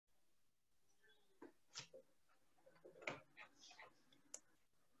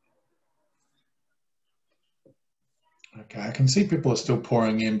Okay, I can see people are still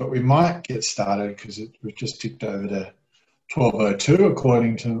pouring in, but we might get started because we've just ticked over to 12:02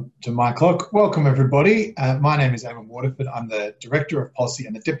 according to my clock. Welcome everybody. My name is Eamon Waterford. I'm the Director of Policy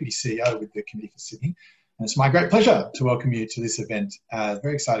and the Deputy CEO with the Committee for Sydney. And it's my great pleasure to welcome you to this event, a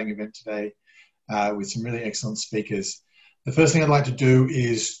very exciting event today with some really excellent speakers. The first thing I'd like to do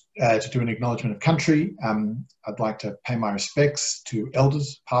is to do an acknowledgement of country. I'd like to pay my respects to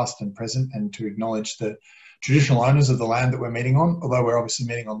elders, past and present, and to acknowledge the traditional owners of the land that we're meeting on, although we're obviously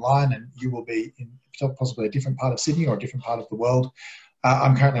meeting online and you will be in possibly a different part of Sydney or a different part of the world.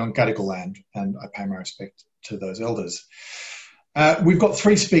 I'm currently on Gadigal land and I pay my respect to those elders. We've got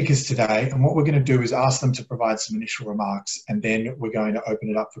three speakers today, and what we're going to do is ask them to provide some initial remarks, and then we're going to open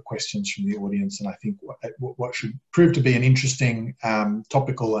it up for questions from the audience. And I think what should prove to be an interesting,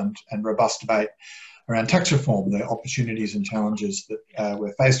 topical and robust debate around tax reform, the opportunities and challenges that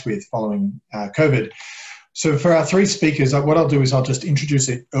we're faced with following COVID. So for our three speakers, what I'll do is I'll just introduce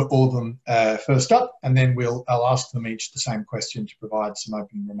all of them first up, and then I'll ask them each the same question to provide some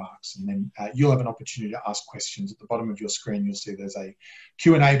opening remarks. And then you'll have an opportunity to ask questions. At the bottom of your screen, you'll see there's a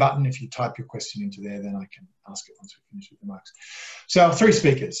Q&A button. If you type your question into there, then I can ask it once we finish with remarks. So our three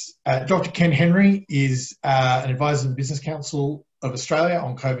speakers. Dr. Ken Henry is an advisor to the Business Council of Australia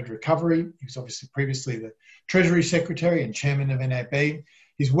on COVID recovery. He was obviously previously the Treasury Secretary and Chairman of NAB.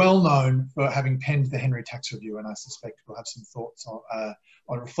 He's well known for having penned the Henry Tax Review, and I suspect we'll have some thoughts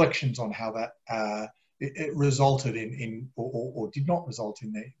on reflections on how that it resulted in or did not result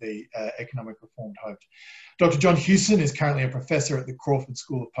in the economic reform hoped. Dr. John Hewson is currently a professor at the Crawford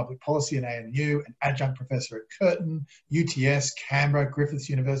School of Public Policy at ANU, an adjunct professor at Curtin, UTS, Canberra, Griffith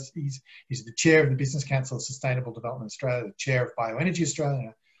Universities. He's the chair of the Business Council of Sustainable Development Australia, the chair of Bioenergy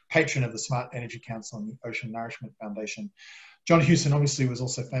Australia, patron of the Smart Energy Council and the Ocean Nourishment Foundation. John Hewson obviously was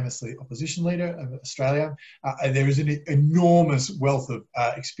also famously opposition leader of Australia. There is an enormous wealth of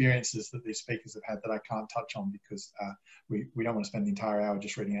experiences that these speakers have had that I can't touch on because we don't want to spend the entire hour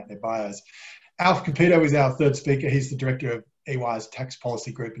just reading out their bios. Alf Capito is our third speaker. He's the director of EY's tax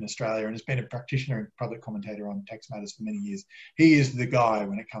policy group in Australia and has been a practitioner and public commentator on tax matters for many years. He is the guy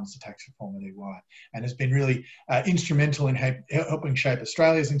when it comes to tax reform at EY and has been really instrumental in helping shape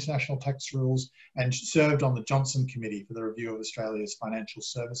Australia's international tax rules and served on the Johnson Committee for the review of Australia's financial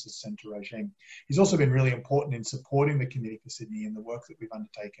services centre regime. He's also been really important in supporting the Committee for Sydney in the work that we've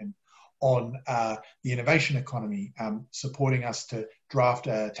undertaken on the innovation economy, supporting us to draft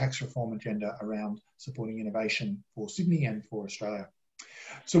a tax reform agenda around supporting innovation for Sydney and for Australia.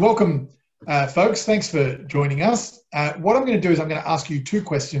 So welcome, folks. Thanks for joining us. What I'm going to do is I'm going to ask you two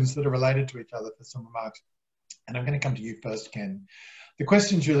questions that are related to each other for some remarks. And I'm going to come to you first, Ken. The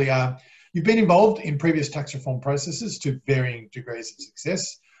questions really are, you've been involved in previous tax reform processes to varying degrees of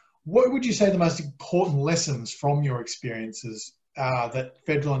success. What would you say the most important lessons from your experiences that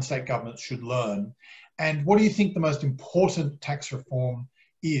federal and state governments should learn? And what do you think the most important tax reform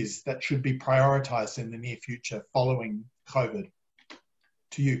is that should be prioritised in the near future following COVID?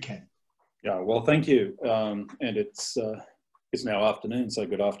 To you, Ken. Yeah, well, thank you. And it's now afternoon, so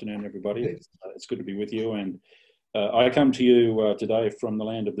good afternoon, everybody. It's good to be with you. And I come to you today from the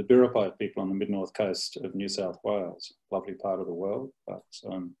land of the Biripi people on the mid-north coast of New South Wales, lovely part of the world. But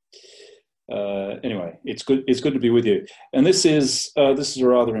anyway, it's good to be with you. And this is a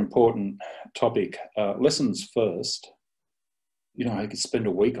rather important topic. Lessons first. You know, I could spend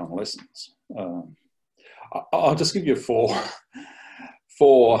a week on lessons. I'll just give you four,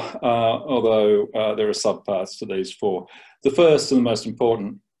 although there are subparts to these four. The first and the most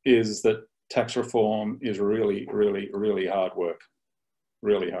important is that tax reform is really, really, really hard work.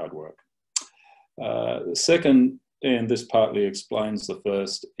 Really hard work. The second, and this partly explains the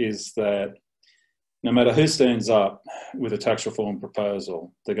first, is that no matter who stands up with a tax reform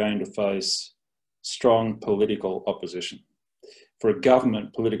proposal, they're going to face strong political opposition. For a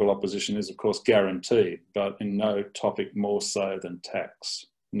government, political opposition is, of course, guaranteed, but in no topic more so than tax.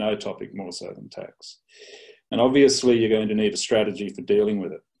 No topic more so than tax. And obviously, you're going to need a strategy for dealing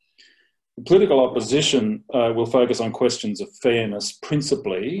with it. The political opposition will focus on questions of fairness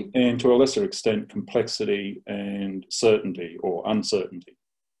principally, and to a lesser extent, complexity and certainty or uncertainty.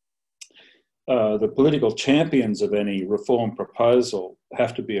 The political champions of any reform proposal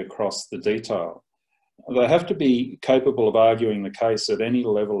have to be across the detail. They have to be capable of arguing the case at any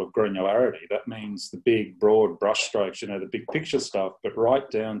level of granularity. That means the big, broad brushstrokes, you know, the big picture stuff, but right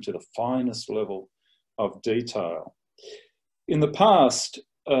down to the finest level of detail. In the past,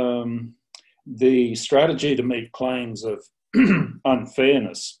 the strategy to meet claims of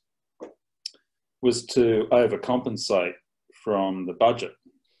unfairness was to overcompensate from the budget.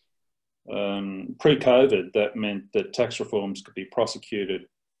 Pre-COVID, that meant that tax reforms could be prosecuted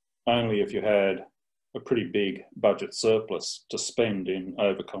only if you had a pretty big budget surplus to spend in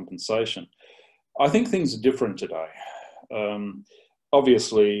overcompensation. I think things are different today.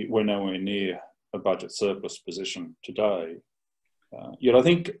 Obviously, we're nowhere near a budget surplus position today. Yet I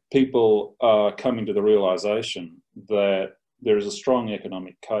think people are coming to the realisation that there is a strong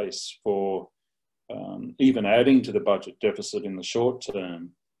economic case for even adding to the budget deficit in the short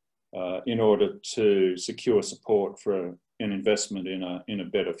term in order to secure support for an investment in a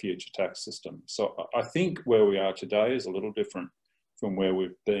better future tax system. So I think where we are today is a little different from where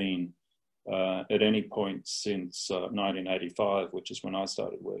we've been at any point since 1985, which is when I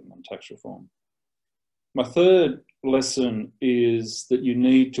started working on tax reform. My third lesson is that you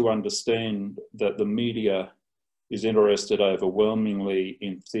need to understand that the media is interested overwhelmingly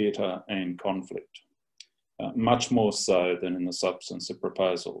in theatre and conflict, much more so than in the substance of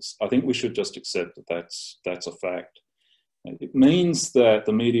proposals. I think we should just accept that that's a fact. It means that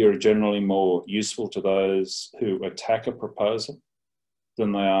the media are generally more useful to those who attack a proposal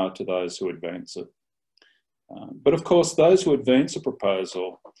than they are to those who advance it. But of course, those who advance a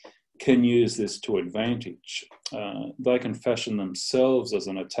proposal can use this to advantage. They can fashion themselves as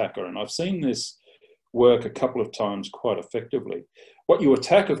an attacker, and I've seen this work a couple of times quite effectively. What you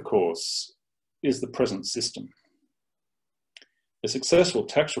attack, of course, is the present system. A successful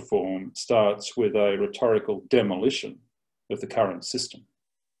tax reform starts with a rhetorical demolition of the current system.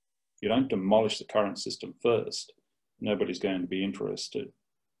 If you don't demolish the current system first, nobody's going to be interested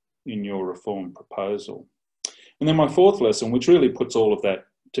in your reform proposal. And then my fourth lesson, which really puts all of that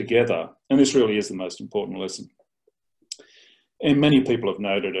together, and this really is the most important lesson, and many people have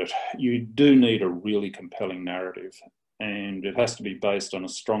noted it, you do need a really compelling narrative, and it has to be based on a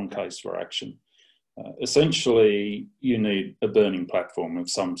strong case for action. Essentially, you need a burning platform of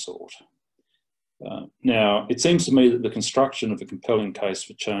some sort. Now, it seems to me that the construction of a compelling case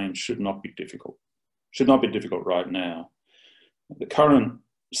for change should not be difficult. Should not be difficult right now. The current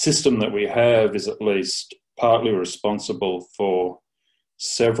system that we have is at least partly responsible for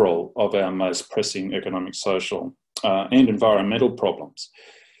several of our most pressing economic, social, and environmental problems.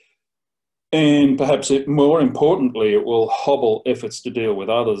 And perhaps more importantly, it will hobble efforts to deal with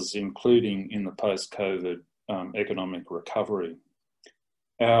others, including in the post-COVID economic recovery.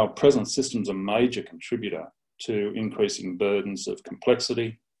 Our present system's a major contributor to increasing burdens of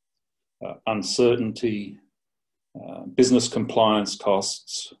complexity, uncertainty, business compliance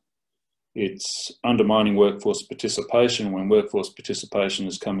costs. It's undermining workforce participation when workforce participation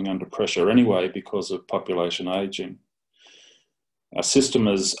is coming under pressure anyway because of population ageing. Our system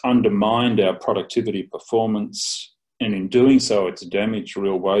has undermined our productivity performance, and in doing so, it's damaged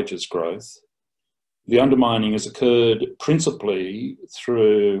real wages growth. The undermining has occurred principally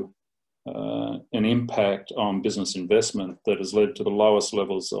through an impact on business investment that has led to the lowest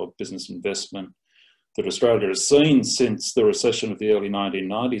levels of business investment that Australia has seen since the recession of the early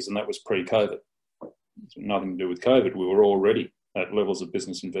 1990s, and that was pre-COVID. Nothing to do with COVID. We were already at levels of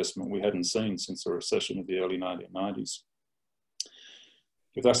business investment we hadn't seen since the recession of the early 1990s.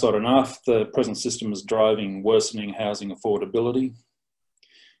 If that's not enough, the present system is driving worsening housing affordability.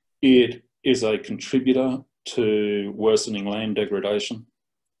 It is a contributor to worsening land degradation,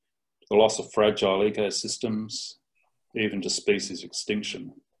 the loss of fragile ecosystems, even to species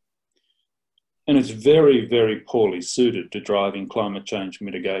extinction. And it's very, very poorly suited to driving climate change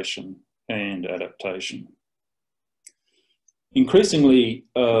mitigation and adaptation. Increasingly,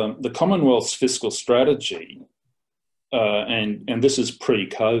 the Commonwealth's fiscal strategy, and this is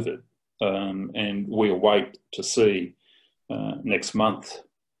pre-COVID, and we await to see next month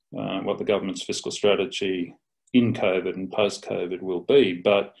what the government's fiscal strategy in COVID and post-COVID will be.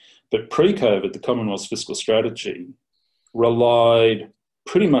 But pre-COVID, the Commonwealth's fiscal strategy relied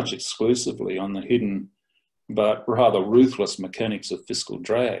pretty much exclusively on the hidden but rather ruthless mechanics of fiscal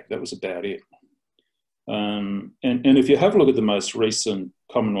drag. That was about it. And if you have a look at the most recent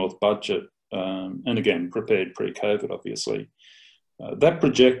Commonwealth budget, and again, prepared pre-COVID, obviously, that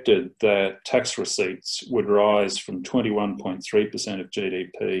projected that tax receipts would rise from 21.3% of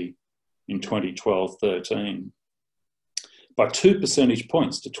GDP in 2012-13 by 2 percentage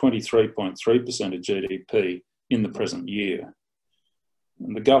points to 23.3% of GDP in the present year.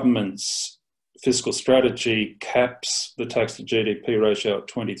 And the government's fiscal strategy caps the tax to GDP ratio at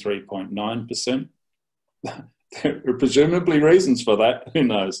 23.9%. There are presumably reasons for that, who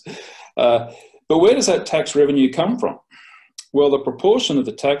knows? But where does that tax revenue come from? Well, the proportion of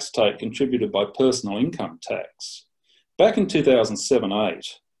the tax take contributed by personal income tax. Back in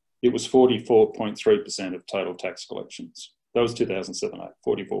 2007-8, it was 44.3% of total tax collections. That was 2007-8,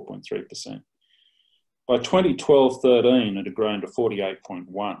 44.3%. By 2012-13, it had grown to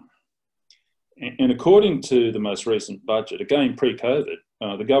 48.1%. And according to the most recent budget, again pre-COVID,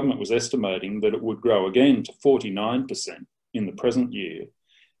 the government was estimating that it would grow again to 49% in the present year.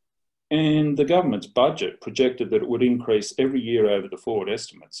 And the government's budget projected that it would increase every year over the forward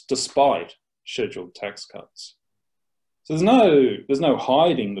estimates, despite scheduled tax cuts. So there's no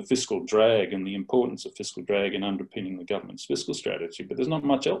hiding the fiscal drag and the importance of fiscal drag in underpinning the government's fiscal strategy, but there's not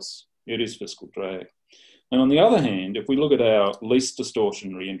much else. It is fiscal drag. And on the other hand, if we look at our least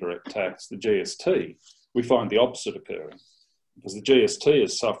distortionary indirect tax, the GST, we find the opposite occurring, because the GST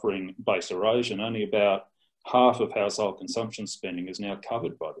is suffering base erosion. Only about half of household consumption spending is now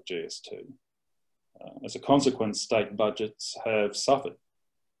covered by the GST. As a consequence, state budgets have suffered.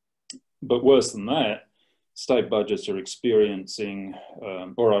 But worse than that, state budgets are experiencing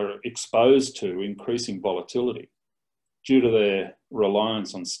or are exposed to increasing volatility due to their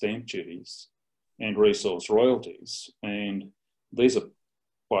reliance on stamp duties and resource royalties. And these are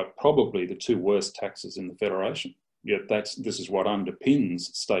quite probably the two worst taxes in the Federation. Yet this is what underpins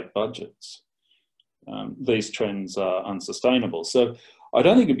state budgets. These trends are unsustainable. So I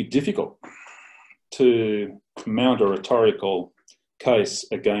don't think it'd be difficult to mount a rhetorical case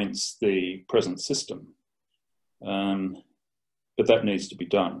against the present system. But that needs to be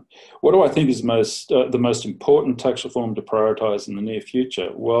done. What do I think is the most important tax reform to prioritise in the near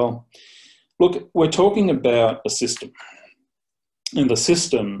future? Well, look, we're talking about a system. And the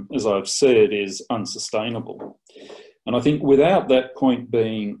system, as I've said, is unsustainable. And I think without that point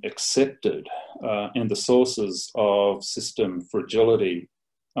being accepted and the sources of system fragility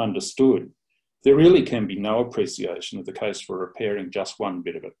understood, there really can be no appreciation of the case for repairing just one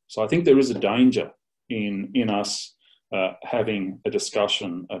bit of it. So I think there is a danger in us having a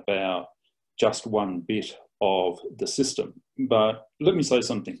discussion about just one bit of the system. But let me say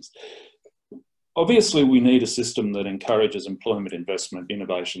some things. Obviously, we need a system that encourages employment, investment,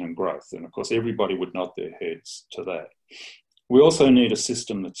 innovation and growth. And of course, everybody would nod their heads to that. We also need a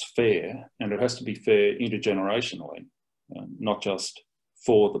system that's fair, and it has to be fair intergenerationally, not just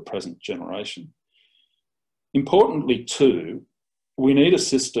for the present generation. Importantly too, we need a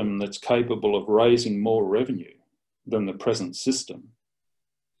system that's capable of raising more revenue than the present system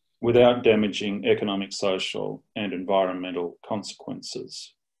without damaging economic, social and environmental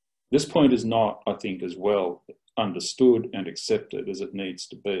consequences. This point is not, I think, as well understood and accepted as it needs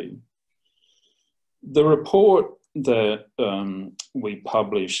to be. The report that we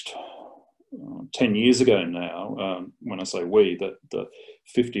published 10 years ago now, when I say we, that the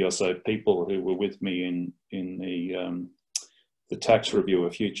 50 or so people who were with me in the tax review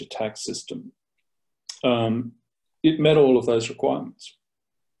of future tax system, it met all of those requirements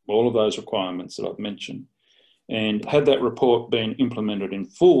that I've mentioned. And had that report been implemented in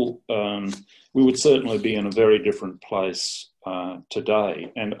full, we would certainly be in a very different place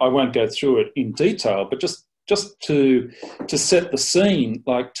today. And I won't go through it in detail, but just to set the scene,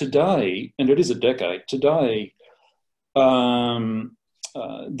 like today, and it is a decade, today,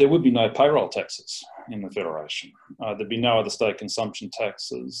 there would be no payroll taxes in the Federation. There'd be no other state consumption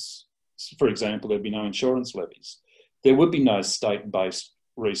taxes. For example, there'd be no insurance levies. There would be no state-based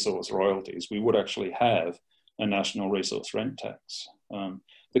resource royalties. We would actually have a national resource rent tax.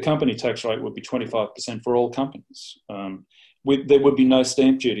 The company tax rate would be 25% for all companies. There would be no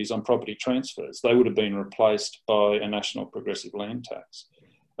stamp duties on property transfers. They would have been replaced by a national progressive land tax.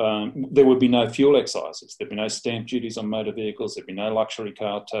 There would be no fuel excises. There'd be no stamp duties on motor vehicles. There'd be no luxury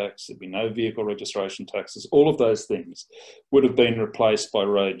car tax. There'd be no vehicle registration taxes. All of those things would have been replaced by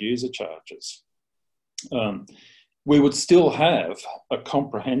road user charges. We would still have a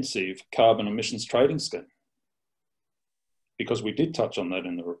comprehensive carbon emissions trading scheme, because we did touch on that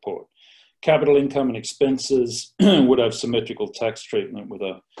in the report. Capital income and expenses would have symmetrical tax treatment with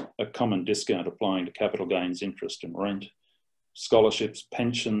a common discount applying to capital gains, interest and rent. Scholarships,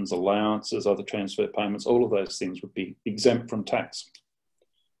 pensions, allowances, other transfer payments, all of those things would be exempt from tax.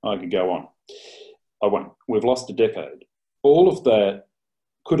 I could go on. I won't. We've lost a decade. All of that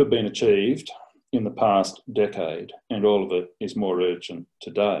could have been achieved in the past decade, and all of it is more urgent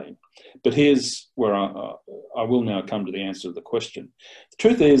today. But here's where I will now come to the answer to the question. The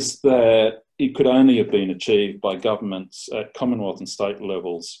truth is that it could only have been achieved by governments at Commonwealth and state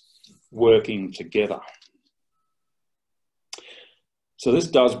levels working together. So this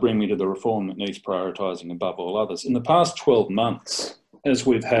does bring me to the reform that needs prioritising above all others. In the past 12 months, as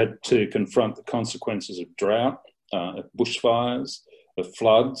we've had to confront the consequences of drought, of bushfires, of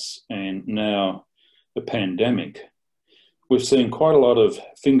floods, and now the pandemic, we've seen quite a lot of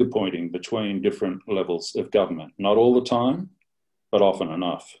finger pointing between different levels of government, not all the time, but often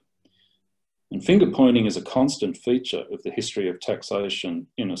enough. And finger pointing is a constant feature of the history of taxation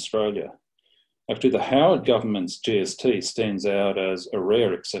in Australia. Actually, the Howard government's GST stands out as a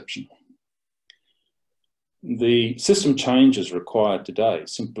rare exception. The system changes required today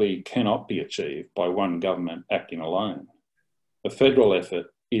simply cannot be achieved by one government acting alone. A federal effort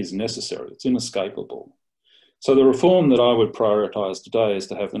is necessary, it's inescapable. So the reform that I would prioritise today is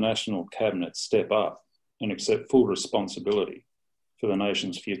to have the National Cabinet step up and accept full responsibility for the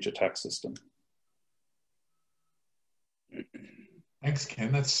nation's future tax system. Thanks,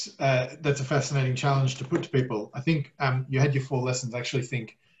 Ken. That's a fascinating challenge to put to people. I think you had your 4 lessons. I actually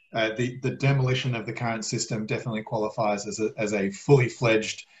think the demolition of the current system definitely qualifies as a fully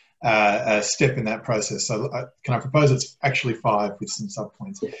fledged step in that process. So can I propose it's actually 5 with some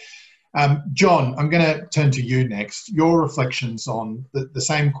subpoints. John, I'm going to turn to you next. Your reflections on the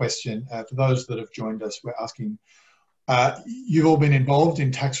same question. For those that have joined us, we're asking, you've all been involved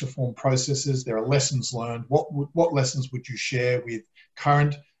in tax reform processes. There are lessons learned. What lessons would you share with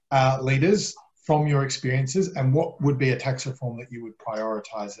current leaders from your experiences, and what would be a tax reform that you would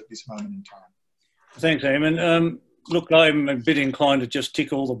prioritise at this moment in time? Thanks, Eamon. Look, I'm a bit inclined to just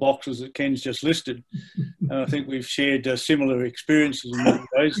tick all the boxes that Ken's just listed. I think we've shared similar experiences in many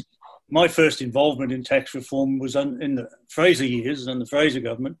ways. My first involvement in tax reform was in the Fraser years, and the Fraser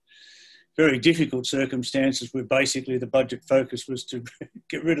government. Very difficult circumstances where basically the budget focus was to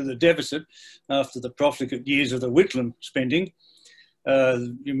get rid of the deficit after the profligate years of the Whitlam spending.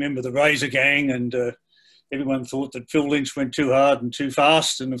 You remember the Razor Gang, and everyone thought that Phil Lynch went too hard and too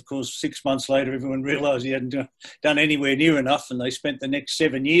fast. And of course, 6 months later, everyone realised he hadn't done anywhere near enough. And they spent the next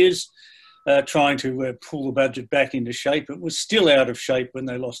 7 years trying to pull the budget back into shape. It was still out of shape when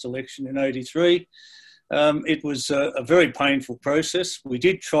they lost election in '83. It was a very painful process. We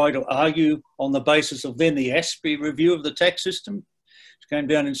did try to argue on the basis of then the ASPI review of the tax system, which came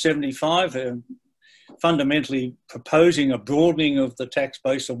down in '75, fundamentally proposing a broadening of the tax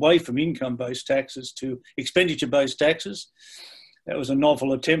base away from income-based taxes to expenditure-based taxes. That was a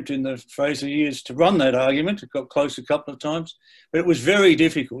novel attempt in the Fraser years to run that argument. It got close a couple of times, but it was very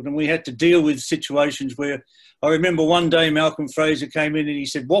difficult, and we had to deal with situations where I remember one day Malcolm Fraser came in and he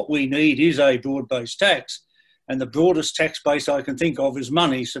said, what we need is a broad-based tax, and the broadest tax base I can think of is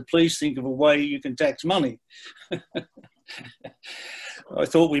money, so please think of a way you can tax money. I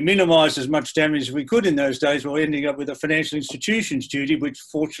thought we minimised as much damage as we could in those days while ending up with a financial institutions duty, which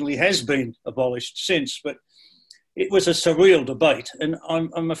fortunately has been abolished since. But it was a surreal debate, and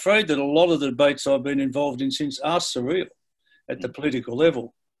I'm afraid that a lot of the debates I've been involved in since are surreal at the political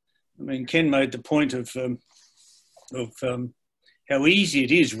level. I mean, Ken made the point of how easy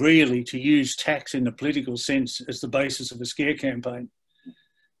it is really to use tax in the political sense as the basis of a scare campaign.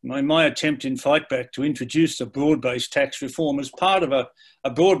 My attempt in Fightback to introduce a broad-based tax reform as part of a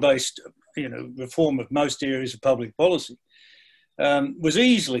broad-based reform of most areas of public policy was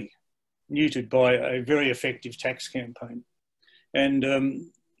easily neutered by a very effective tax campaign. And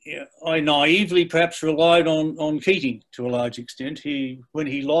I naively perhaps relied on Keating to a large extent. When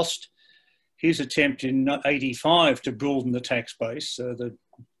he lost his attempt in '85 to broaden the tax base, the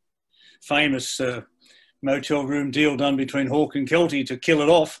famous motel room deal done between Hawke and Kelty to kill it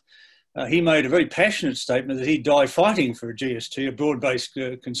off, he made a very passionate statement that he'd die fighting for a GST, a broad-based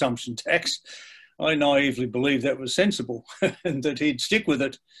consumption tax. I naively believed that was sensible and that he'd stick with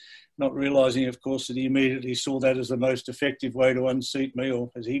it, not realising, of course, that he immediately saw that as the most effective way to unseat me,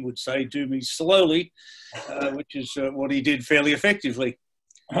 or as he would say, do me slowly, which is what he did fairly effectively.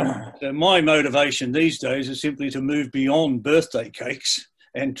 So my motivation these days is simply to move beyond birthday cakes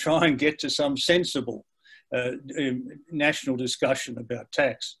and try and get to some sensible national discussion about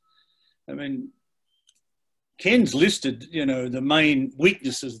tax. I mean, Ken's listed, the main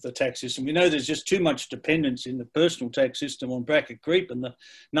weaknesses of the tax system. We know there's just too much dependence in the personal tax system on bracket creep, and the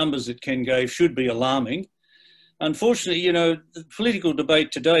numbers that Ken gave should be alarming. Unfortunately, the political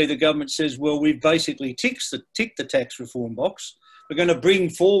debate today, the government says, well, we've basically ticked the tax reform box. We're going to bring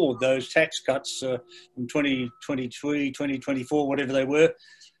forward those tax cuts from 2023, 2024, whatever they were,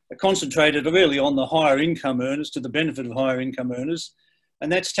 concentrated really on the higher income earners, to the benefit of higher income earners,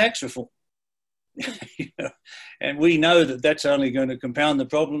 and that's tax reform. And we know that that's only going to compound the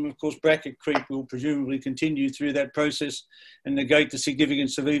problem. Of course, bracket creep will presumably continue through that process and negate the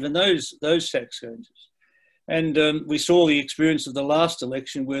significance of even those tax changes. And we saw the experience of the last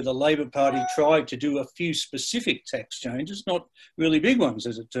election where the Labor Party tried to do a few specific tax changes, not really big ones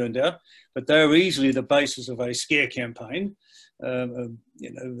as it turned out, but they were easily the basis of a scare campaign. The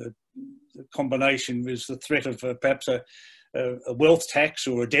combination was the threat of perhaps a wealth tax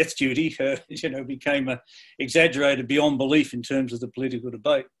or a death duty, became exaggerated beyond belief in terms of the political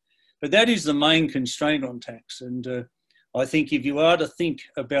debate. But that is the main constraint on tax. And I think if you are to think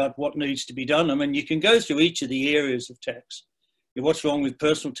about what needs to be done, I mean, you can go through each of the areas of tax. What's wrong with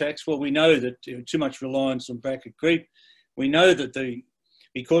personal tax? Well, we know that too much reliance on bracket creep. We know that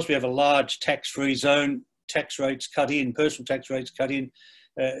because we have a large tax-free zone, tax rates cut in, personal tax rates cut in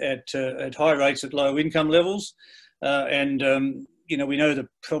at high rates at low income levels. We know that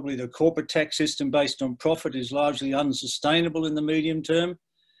probably the corporate tax system based on profit is largely unsustainable in the medium term.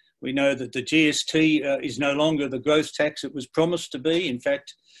 We know that the GST is no longer the growth tax it was promised to be. In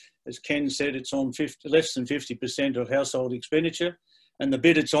fact, as Ken said, it's on less than 50% of household expenditure, and the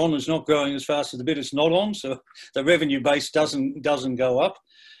bit it's on is not growing as fast as the bit it's not on, so the revenue base doesn't go up.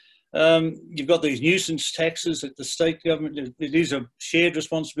 You've got these nuisance taxes at the state government. It is a shared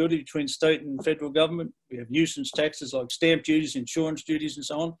responsibility between state and federal government. We have nuisance taxes like stamp duties, insurance duties and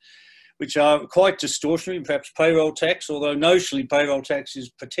so on, which are quite distortionary, perhaps payroll tax, although notionally payroll tax is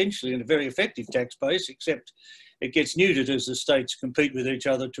potentially a very effective tax base, except it gets neutered as the states compete with each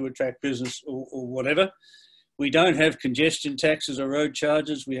other to attract business or whatever. We don't have congestion taxes or road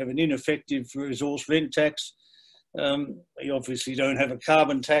charges. We have an ineffective resource rent tax. We obviously don't have a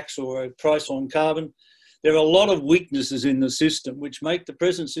carbon tax or a price on carbon. There are a lot of weaknesses in the system which make the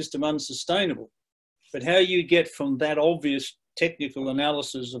present system unsustainable. But how you get from that obvious technical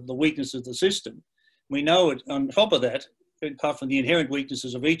analysis of the weakness of the system, we know it on top of that, apart from the inherent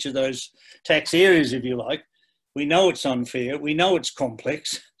weaknesses of each of those tax areas, if you like, we know it's unfair, we know it's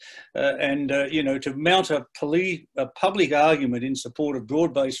complex, to mount a public argument in support of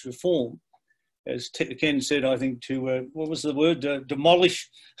broad-based reform, as Ken said, I think, to, what was the word, demolish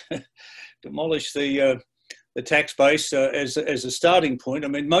the tax base as a starting point. I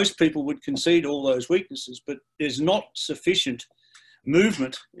mean, most people would concede all those weaknesses, but there's not sufficient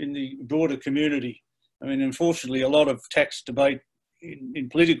movement in the broader community. I mean, unfortunately, a lot of tax debate in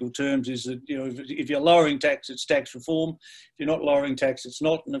political terms is that, if you're lowering tax, it's tax reform. If you're not lowering tax, it's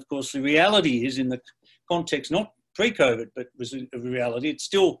not. And of course, the reality is, in the context, not pre-COVID, but was a reality, it's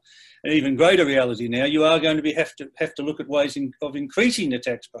still an even greater reality now. You are going to have to look at ways of increasing the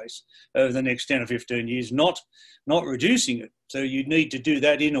tax base over the next 10 or 15 years, not reducing it. So you need to do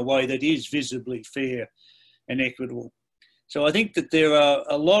that in a way that is visibly fair and equitable. So I think that there are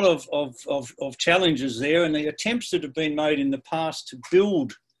a lot of challenges there, and the attempts that have been made in the past to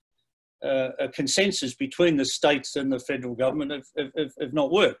build a consensus between the states and the federal government have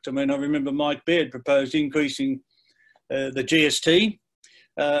not worked. I mean, I remember Mike Baird proposed increasing the GST,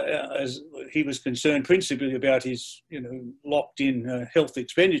 as he was concerned principally about his, locked-in health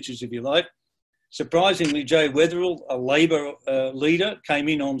expenditures, if you like. Surprisingly, Jay Weatherill, a Labor leader, came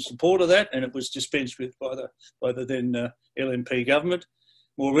in on support of that, and it was dispensed with by the then LNP government.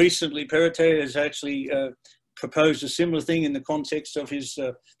 More recently, Perrottet has actually proposed a similar thing in the context of his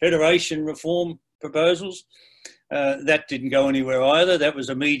federation reform proposals. That didn't go anywhere either. That was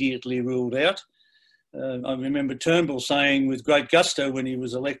immediately ruled out. I remember Turnbull saying with great gusto when he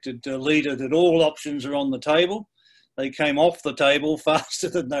was elected leader that all options are on the table. They came off the table faster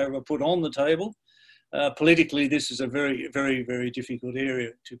than they were put on the table. Politically, this is a very, very, very difficult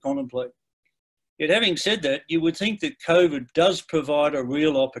area to contemplate. Yet having said that, you would think that COVID does provide a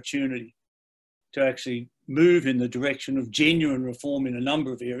real opportunity to actually move in the direction of genuine reform in a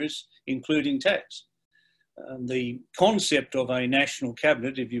number of areas, including tax. The concept of a national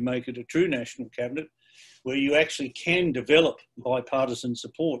cabinet, if you make it a true national cabinet, where you actually can develop bipartisan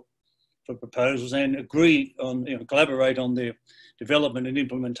support for proposals and agree on, collaborate on their development and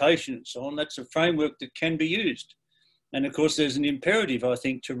implementation and so on, that's a framework that can be used. And of course, there's an imperative, I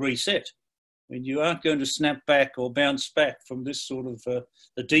think, to reset. I mean, you aren't going to snap back or bounce back from this sort of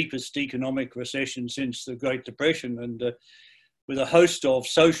the deepest economic recession since the Great Depression, and with a host of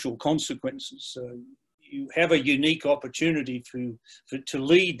social consequences. You have a unique opportunity to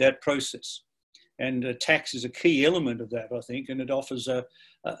lead that process. And tax is a key element of that, I think, and it offers a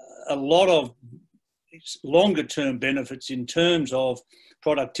lot of longer term benefits in terms of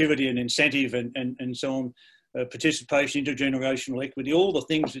productivity and incentive and so on, participation, intergenerational equity, all the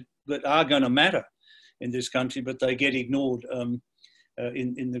things that are going to matter in this country, but they get ignored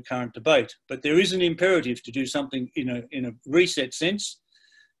in the current debate. But there is an imperative to do something in a reset sense.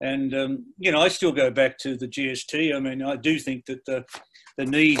 And, I still go back to the GST. I mean, I do think that the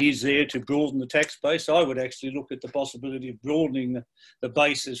need is there to broaden the tax base. I would actually look at the possibility of broadening the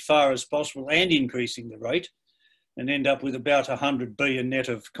base as far as possible and increasing the rate. and end up with about 100 billion net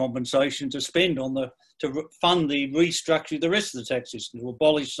of compensation to spend on to fund the restructure of the rest of the tax system, to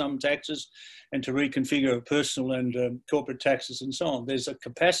abolish some taxes and to reconfigure personal and corporate taxes and so on. There's a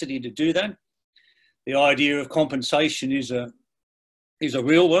capacity to do that. The idea of compensation is a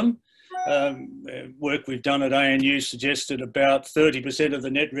real one. Work we've done at ANU suggested about 30% of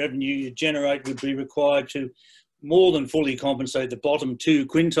the net revenue you generate would be required to more than fully compensate the bottom 2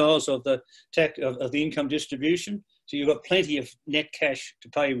 quintiles of the of the income distribution. So you've got plenty of net cash to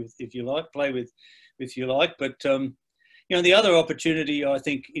pay with, if you like, play with, if you like. But you know, the other opportunity I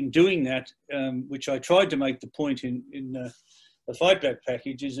think in doing that, which I tried to make the point in the Fight Back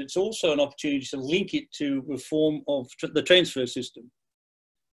package, is it's also an opportunity to link it to reform of the transfer system.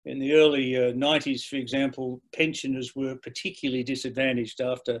 In the early 90s, for example, pensioners were particularly disadvantaged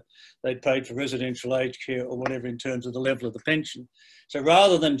after they'd paid for residential aged care or whatever in terms of the level of the pension. So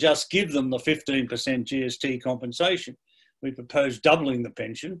rather than just give them the 15% GST compensation, we proposed doubling the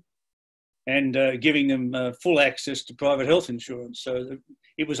pension and giving them full access to private health insurance. So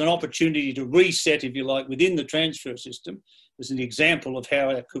it was an opportunity to reset, if you like, within the transfer system as an example of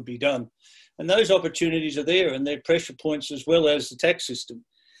how that could be done. And those opportunities are there, and they're pressure points as well as the tax system.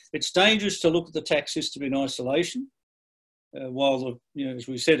 It's dangerous to look at the tax system in isolation. While, you know, as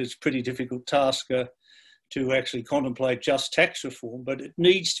we said, it's a pretty difficult task to actually contemplate just tax reform, but it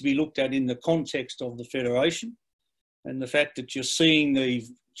needs to be looked at in the context of the federation, and the fact that you're seeing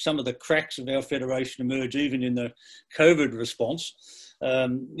some of the cracks of our federation emerge even in the COVID response.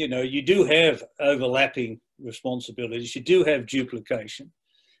 You know, you do have overlapping responsibilities, you do have duplication.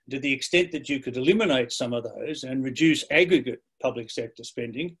 To the extent that you could eliminate some of those and reduce aggregate public sector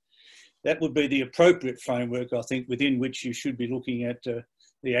spending, that would be the appropriate framework, I think, within which you should be looking at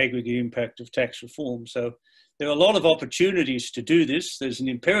the aggregate impact of tax reform. So there are a lot of opportunities to do this. There's an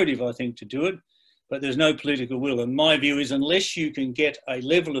imperative, I think, to do it, but there's no political will. And my view is unless you can get a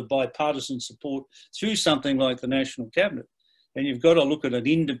level of bipartisan support through something like the National Cabinet, then you've got to look at an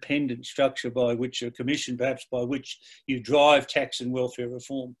independent structure by which, a commission perhaps, by which you drive tax and welfare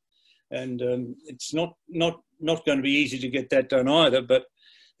reform. And it's not going to be easy to get that done either, but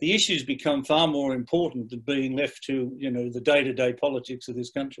the issues become far more important than being left to, you know, the day-to-day politics of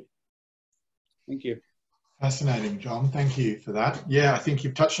this country. Thank you. Fascinating, John. Thank you for that. Yeah, I think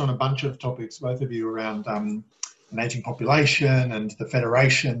you've touched on a bunch of topics, both of you, around an ageing population and the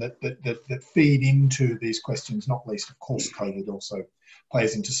federation that feed into these questions, not least, of course, COVID also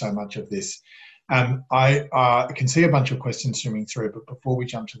plays into so much of this. I can see a bunch of questions streaming through, but before we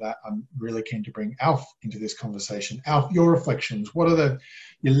jump to that, I'm really keen to bring Alf into this conversation. Alf, your reflections, what are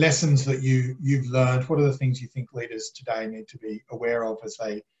your lessons that you've learned? What are the things you think leaders today need to be aware of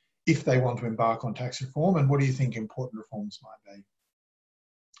if they want to embark on tax reform, and what do you think important reforms might be?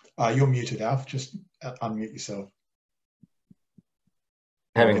 You're muted, Alf, just unmute yourself.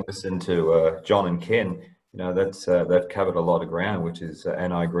 Having listened to John and Ken, you know, they've covered a lot of ground, which is,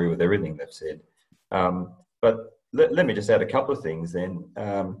 and I agree with everything they've said. But let me just add a couple of things then.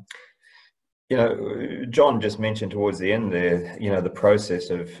 You know, John just mentioned towards the end there, you know, the process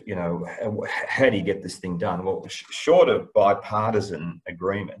of, you know, how do you get this thing done? Well, short of bipartisan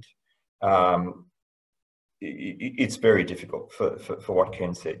agreement, it's very difficult for what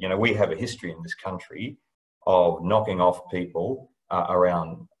Ken said. You know, we have a history in this country of knocking off people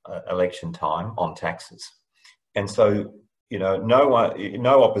around election time on taxes. And so, you know,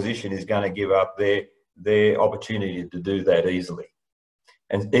 no opposition is going to give up their opportunity to do that easily.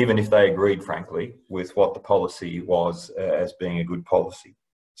 And even if they agreed, frankly, with what the policy was as being a good policy.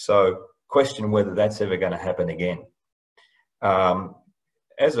 So question whether that's ever going to happen again.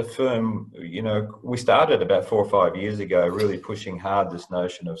 As a firm, you know, we started about 4 or 5 years ago really pushing hard this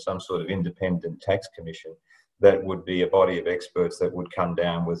notion of some sort of independent tax commission that would be a body of experts that would come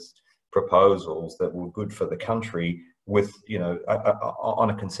down with proposals that were good for the country, with, you know, on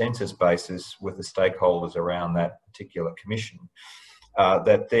a consensus basis with the stakeholders around that particular commission,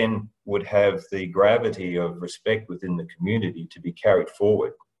 that then would have the gravity of respect within the community to be carried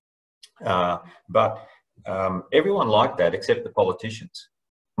forward. But everyone liked that except the politicians.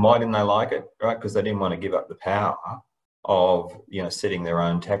 Why didn't they like it? Right, because they didn't want to give up the power of, you know, setting their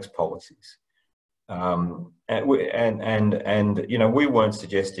own tax policies. And you know, we weren't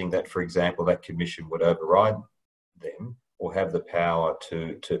suggesting that, for example, that commission would override them or have the power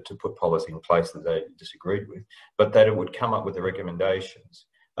to put policy in place that they disagreed with, but that it would come up with the recommendations,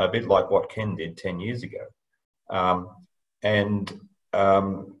 a bit like what Ken did 10 years ago.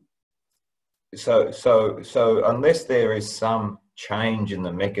 So unless there is some change in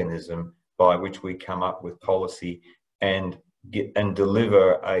the mechanism by which we come up with policy and get and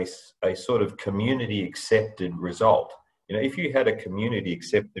deliver a sort of community accepted result. You know, if you had a community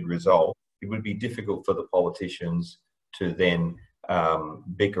accepted result, it would be difficult for the politicians to then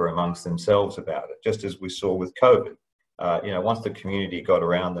bicker amongst themselves about it, just as we saw with COVID. You know, once the community got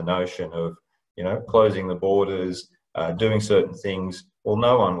around the notion of, you know, closing the borders, doing certain things, well,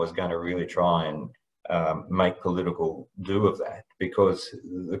 no one was going to really try and make political do of that, because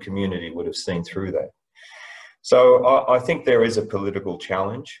the community would have seen through that. So I think there is a political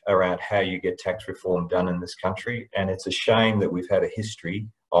challenge around how you get tax reform done in this country, and it's a shame that we've had a history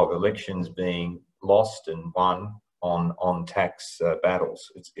of elections being lost and won on tax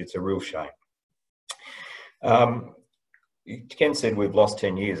battles. It's a real shame. Ken said we've lost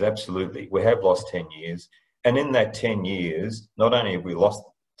 10 years. Absolutely, we have lost 10 years. And in that 10 years, not only have we lost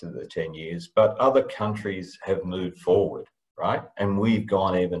to the 10 years, but other countries have moved forward, right? And we've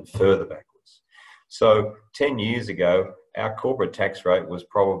gone even further backwards. So 10 years ago, our corporate tax rate was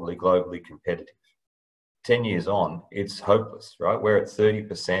probably globally competitive. 10 years on, it's hopeless, right? We're at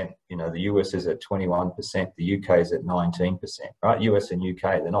 30%. You know, the US is at 21%. The UK is at 19%, right? US and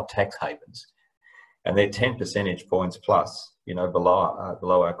UK, they're not tax havens. And they're 10 percentage points plus, you know,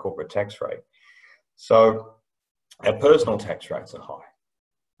 below our corporate tax rate. So our personal tax rates are high,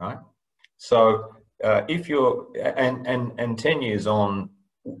 right? So if you're, and 10 years on,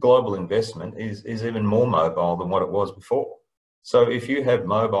 global investment is even more mobile than what it was before. So if you have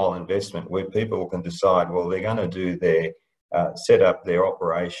mobile investment where people can decide, well, they're going to do their, set up their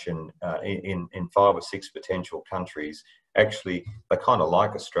operation in 5 or 6 potential countries, actually, they kind of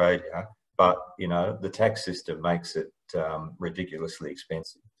like Australia, but, you know, the tax system makes it ridiculously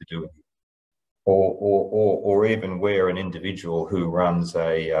expensive to do it. Or even where an individual who runs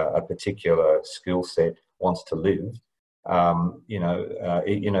a particular skill set wants to live, you know,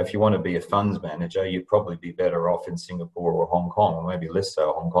 if you want to be a funds manager, you'd probably be better off in Singapore or Hong Kong, or maybe less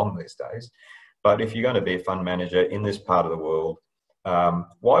so Hong Kong these days. But if you're going to be a fund manager in this part of the world,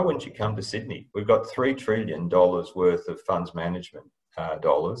 why wouldn't you come to Sydney? We've got $3 trillion worth of funds management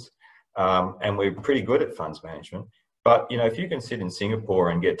dollars, and we're pretty good at funds management. But, you know, if you can sit in Singapore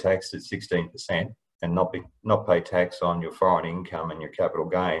and get taxed at 16% and not pay tax on your foreign income and your capital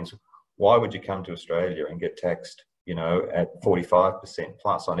gains, why would you come to Australia and get taxed, you know, at 45%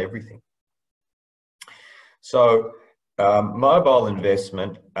 plus on everything? So mobile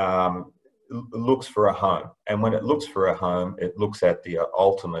investment looks for a home. And when it looks for a home, it looks at the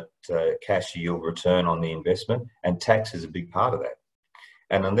ultimate cash yield return on the investment, and tax is a big part of that.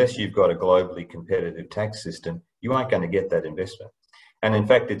 And unless you've got a globally competitive tax system, you aren't going to get that investment. And in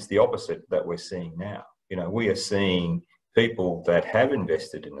fact, it's the opposite that we're seeing now. You know, we are seeing people that have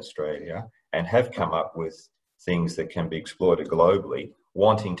invested in Australia and have come up with things that can be exploited globally,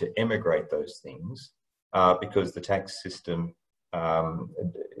 wanting to emigrate those things because the tax system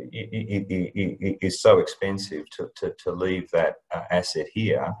is so expensive to leave that asset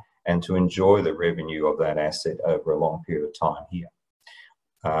here and to enjoy the revenue of that asset over a long period of time here.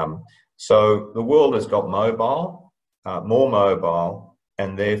 So the world has got mobile, more mobile,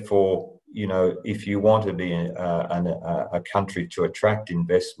 and therefore, you know, if you want to be a country to attract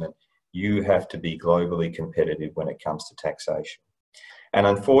investment, you have to be globally competitive when it comes to taxation. And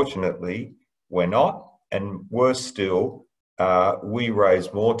unfortunately, we're not. And worse still, we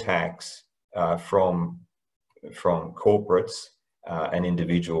raise more tax from corporates and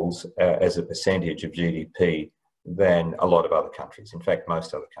individuals as a percentage of GDP than a lot of other countries. In fact,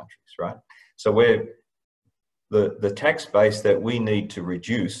 most other countries, right? So we're the tax base that we need to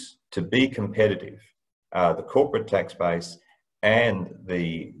reduce to be competitive, the corporate tax base and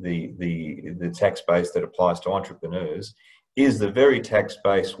the tax base that applies to entrepreneurs, is the very tax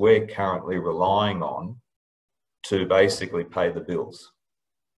base we're currently relying on to basically pay the bills.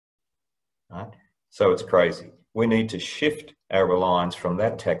 Right? So it's crazy. We need to shift our reliance from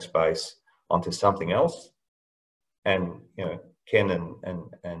that tax base onto something else. And, you know, Ken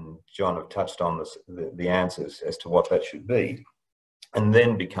and John have touched on this, the answers as to what that should be, and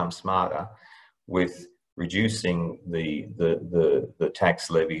then become smarter with reducing the tax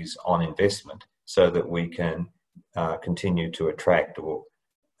levies on investment so that we can continue to attract or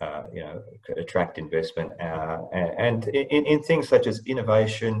attract investment and in things such as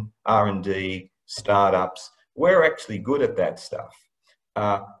innovation, R&D, startups. We're actually good at that stuff,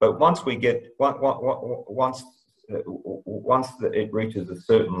 but once it reaches a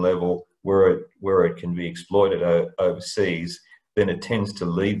certain level where it can be exploited overseas, then it tends to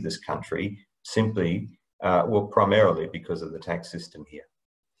leave this country simply, primarily because of the tax system here.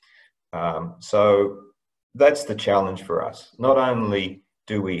 So that's the challenge for us. Not only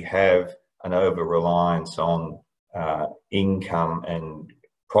do we have an over-reliance on income and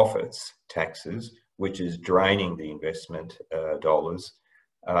profits taxes, which is draining the investment dollars.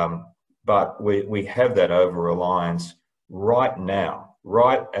 But we have that over-reliance right now,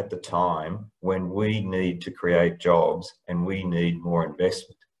 right at the time when we need to create jobs and we need more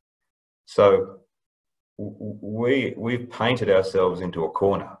investment. So we've painted ourselves into a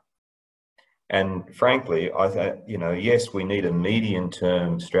corner. And frankly, I think, you know, yes, we need a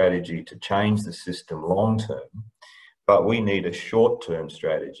medium-term strategy to change the system long-term, but we need a short-term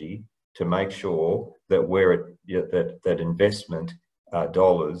strategy to make sure that that investment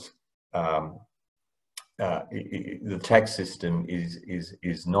dollars, the tax system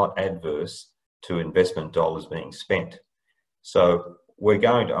is not adverse to investment dollars being spent. So we're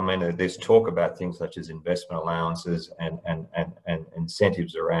going to, I mean, there's talk about things such as investment allowances and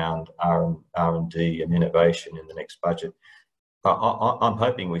incentives around R&D and innovation in the next budget. I'm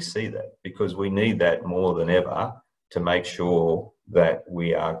hoping we see that, because we need that more than ever to make sure that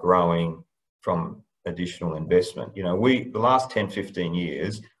we are growing from additional investment. You know, the last 10, 15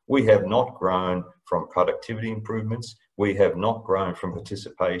 years, we have not grown from productivity improvements. We have not grown from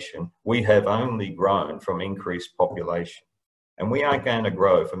participation. We have only grown from increased population. And we aren't going to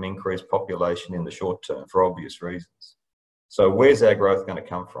grow from increased population in the short term for obvious reasons. So where's our growth going to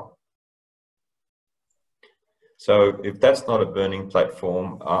come from? So if that's not a burning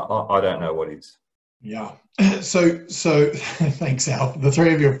platform, I don't know what is. Yeah. So thanks, Al. The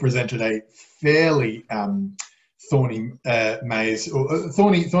three of you have presented a fairly thorny maze, or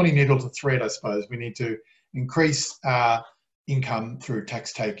thorny needle to thread, I suppose. We need to increase income through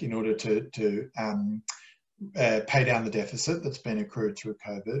tax take in order to pay down the deficit that's been accrued through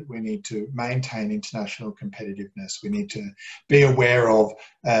COVID. We need to maintain international competitiveness. We need to be aware of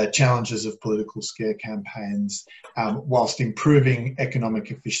challenges of political scare campaigns, whilst improving economic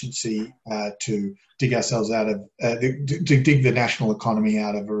efficiency to dig ourselves out of, to dig the national economy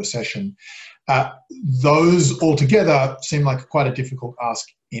out of a recession. Those altogether seem like quite a difficult ask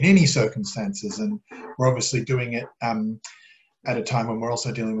in any circumstances, and we're obviously doing it at a time when we're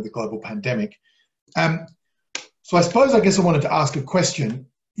also dealing with a global pandemic. So I guess I wanted to ask a question.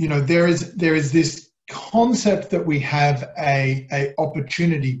 You know, there is this concept that we have a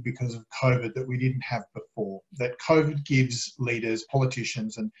opportunity because of COVID that we didn't have before, that COVID gives leaders,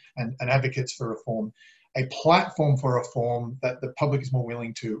 politicians and advocates for reform a platform for reform, that the public is more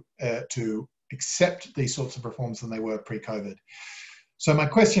willing to accept these sorts of reforms than they were pre-COVID. So my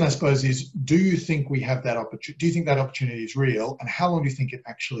question, I suppose, is, do you think we have that opportunity? Do you think that opportunity is real, and how long do you think it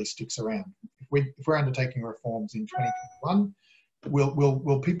actually sticks around? If we're undertaking reforms in 2021,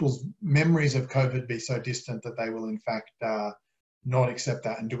 will people's memories of COVID be so distant that they will in fact not accept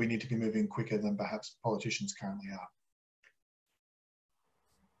that? And do we need to be moving quicker than perhaps politicians currently are?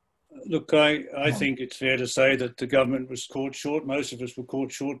 Look, I think it's fair to say that the government was caught short. Most of us were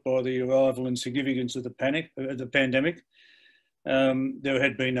caught short by the arrival and significance of the pandemic. There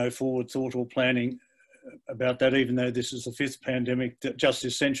had been no forward thought or planning about that, even though this is the 5th pandemic just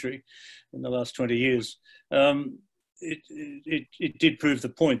this century in the last 20 years. It did prove the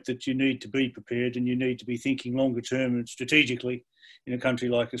point that you need to be prepared, and you need to be thinking longer term and strategically in a country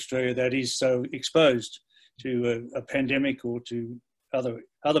like Australia that is so exposed to a pandemic or to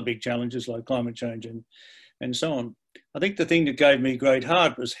other big challenges like climate change and so on. I think the thing that gave me great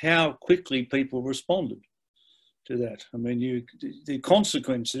heart was how quickly people responded to that. I mean, the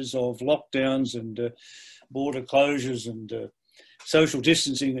consequences of lockdowns and border closures and social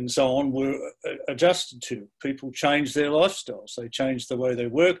distancing and so on were adjusted to. People changed their lifestyles. They changed the way they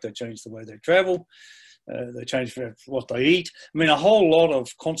work. They changed the way they travel. They changed what they eat. I mean, a whole lot of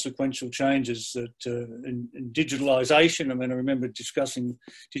consequential changes that in digitalisation. I mean, I remember discussing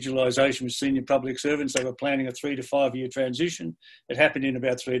digitalisation with senior public servants. They were planning a 3 to 5 year transition. It happened in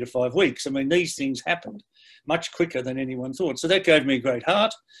about 3 to 5 weeks. I mean, these things happened much quicker than anyone thought. So that gave me great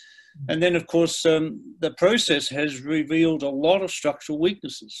heart. And then, of course, the process has revealed a lot of structural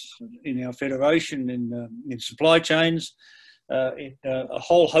weaknesses in our federation, in supply chains, in a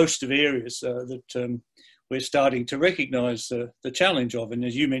whole host of areas that we're starting to recognise the challenge of. And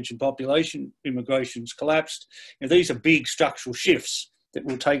as you mentioned, population, immigration's collapsed. You know, these are big structural shifts that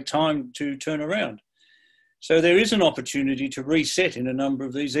will take time to turn around. So there is an opportunity to reset in a number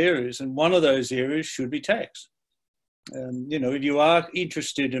of these areas, and one of those areas should be tax. You know, if you are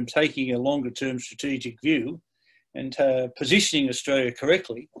interested in taking a longer term strategic view and positioning Australia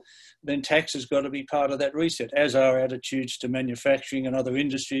correctly, then tax has got to be part of that reset, as are attitudes to manufacturing and other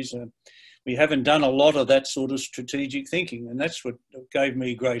industries. We haven't done a lot of that sort of strategic thinking, and that's what gave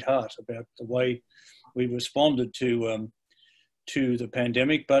me great heart about the way we responded to to the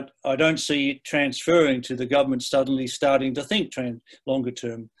pandemic, but I don't see it transferring to the government suddenly starting to think longer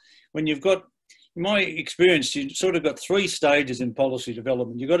term. When you've got, in my experience, you've sort of got three stages in policy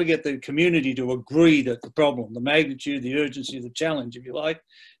development. You've got to get the community to agree that the problem, the magnitude, the urgency of the challenge, if you like.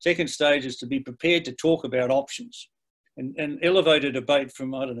 Second stage is to be prepared to talk about options and elevate a debate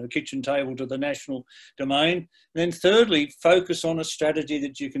from, I don't know, kitchen table to the national domain. And then thirdly, focus on a strategy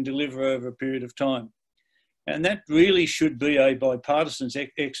that you can deliver over a period of time. And that really should be a bipartisan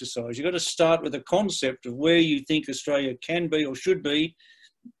exercise. You've got to start with a concept of where you think Australia can be or should be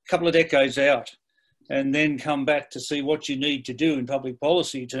a couple of decades out, and then come back to see what you need to do in public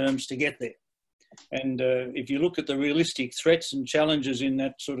policy terms to get there. And if you look at the realistic threats and challenges in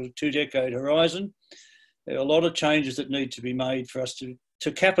that sort of 2-decade horizon, there are a lot of changes that need to be made for us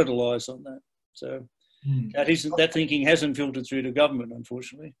to capitalise on that. So that thinking hasn't filtered through to government,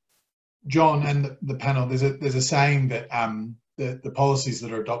 unfortunately. John and the panel, there's a saying that the policies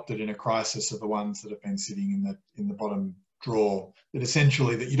that are adopted in a crisis are the ones that have been sitting in the bottom drawer. That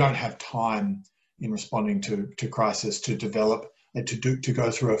essentially that you don't have time in responding to crisis to develop and to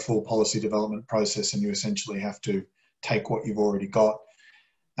go through a full policy development process, and you essentially have to take what you've already got.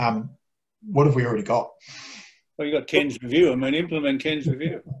 What have we already got? Well, you got Ken's review. I mean, implement Ken's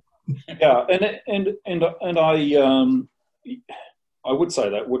review. Yeah, and I would say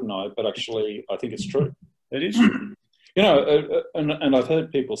that, wouldn't I? But actually, I think it's true. It is true. You know, and I've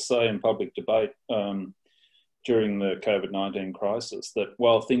heard people say in public debate during the COVID-19 crisis that,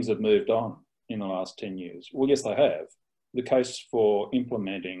 well, things have moved on in the last 10 years. Well, yes, they have. The case for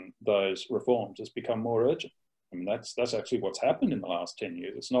implementing those reforms has become more urgent. I mean, that's actually what's happened in the last 10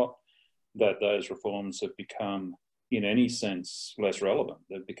 years. It's not that those reforms have become, in any sense, less relevant.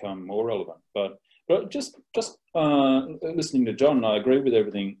 They've become more relevant. But just listening to John, I agree with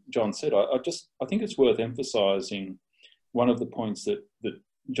everything John said. I think it's worth emphasising one of the points that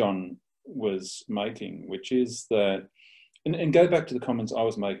John was making, which is that, and go back to the comments I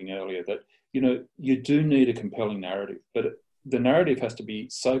was making earlier, that, you know, you do need a compelling narrative, but the narrative has to be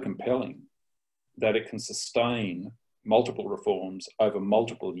so compelling that it can sustain multiple reforms over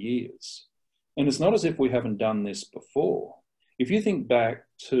multiple years. And it's not as if we haven't done this before. If you think back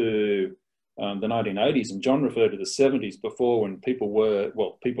to the 1980s, and John referred to the 70s before, when people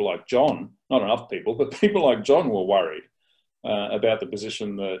like John, not enough people, but people like John were worried about the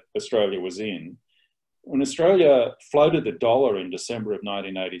position that Australia was in. When Australia floated the dollar in December of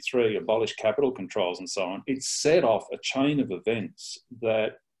 1983, abolished capital controls and so on, it set off a chain of events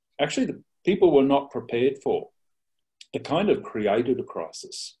that actually the people were not prepared for. It kind of created a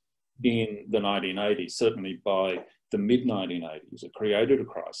crisis in the 1980s, certainly by the mid-1980s. It created a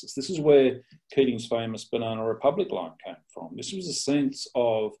crisis. This is where Keating's famous Banana Republic line came from. This was a sense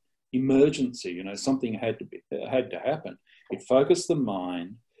of emergency, you know, something had to happen. It focused the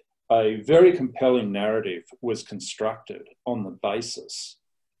mind. A very compelling narrative was constructed on the basis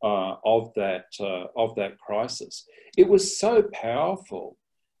of that crisis. It was so powerful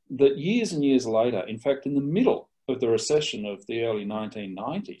that years and years later, in fact, in the middle of the recession of the early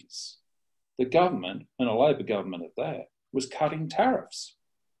 1990s, the government, and a Labor government at that, was cutting tariffs.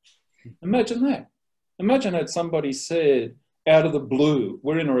 Imagine that. Imagine had somebody said, out of the blue,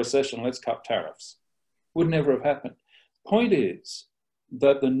 we're in a recession, let's cut tariffs. Would never have happened. Point is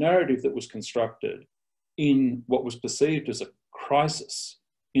that the narrative that was constructed in what was perceived as a crisis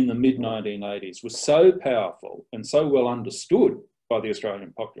in the mid-1980s was so powerful and so well understood by the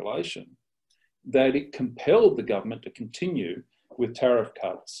Australian population that it compelled the government to continue with tariff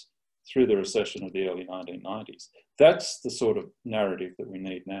cuts through the recession of the early 1990s. That's the sort of narrative that we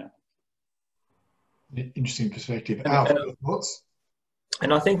need now. Interesting perspective. Al, thoughts?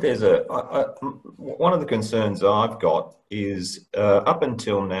 And I think there's one of the concerns I've got is up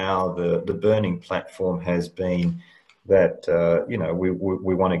until now, the burning platform has been that, you know, we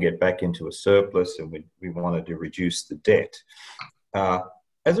want to get back into a surplus and we wanted to reduce the debt.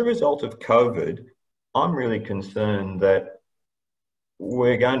 As a result of COVID, I'm really concerned that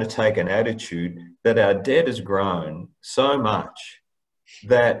we're going to take an attitude that our debt has grown so much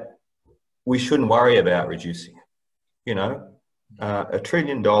that we shouldn't worry about reducing it. You know, $1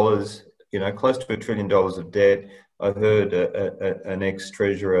 trillion, you know, close to $1 trillion of debt. I heard an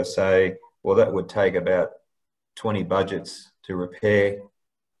ex-treasurer say, well, that would take about 20 budgets to repair,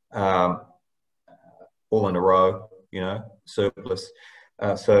 all in a row, you know, surplus.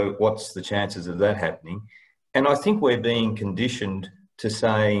 So what's the chances of that happening? And I think we're being conditioned to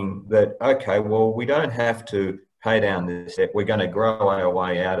saying that, okay, well, we don't have to pay down this debt. We're going to grow our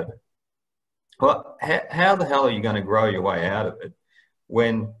way out of it. Well, how the hell are you going to grow your way out of it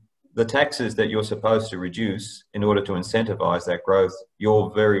when the taxes that you're supposed to reduce in order to incentivize that growth,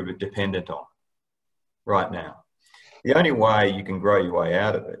 you're very dependent on right now. The only way you can grow your way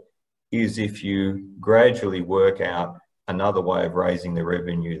out of it is if you gradually work out another way of raising the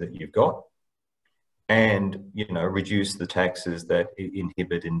revenue that you've got and, reduce the taxes that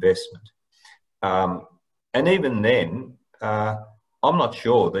inhibit investment. And even then, I'm not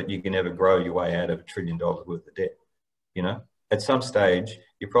sure that you can ever grow your way out of $1 trillion worth of debt. At some stage,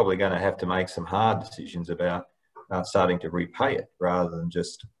 you're probably going to have to make some hard decisions about starting to repay it rather than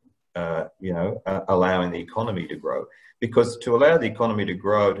just, allowing the economy to grow. Because to allow the economy to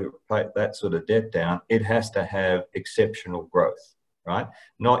grow, to pay that sort of debt down, it has to have exceptional growth, right?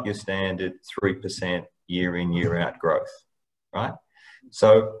 Not your standard 3% year in, year out growth, right?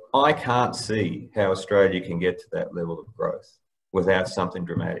 So I can't see how Australia can get to that level of growth without something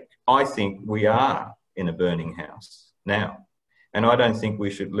dramatic. I think we are in a burning house now. And I don't think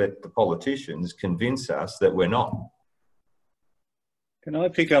we should let the politicians convince us that we're not. Can I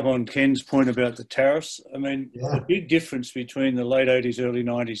pick up on Ken's point about the tariffs? I mean, the big difference between the late 80s, early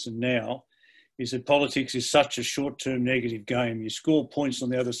 90s and now is that politics is such a short-term negative game. You score points on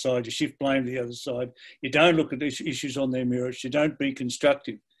the other side, you shift blame to the other side, you don't look at these issues on their merits, you don't be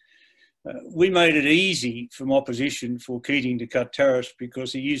constructive. We made it easy from opposition for Keating to cut tariffs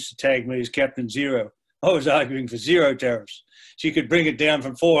because he used to tag me as Captain Zero. I was arguing for zero tariffs. So you could bring it down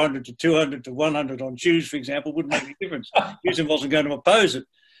from 400 to 200 to 100 on shoes, for example, wouldn't make any difference. Hewson wasn't going to oppose it.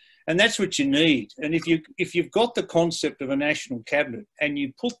 And that's what you need. And if you've got the concept of a national cabinet and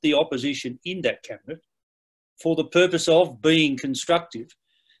you put the opposition in that cabinet for the purpose of being constructive,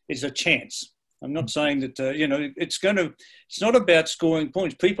 it's a chance. I'm not saying that, it's not about scoring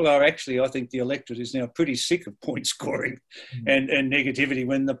points. People are actually, I think the electorate is now pretty sick of point scoring and negativity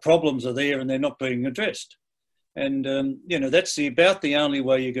when the problems are there and they're not being addressed. And, that's about the only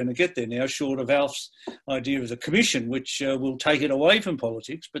way you're going to get there now, short of Alf's idea of the commission, which will take it away from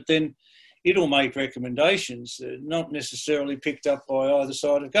politics, but then it'll make recommendations, not necessarily picked up by either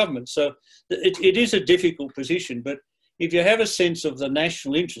side of government. So it is a difficult position, but if you have a sense of the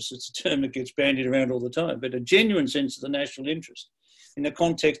national interest, it's a term that gets bandied around all the time, but a genuine sense of the national interest in the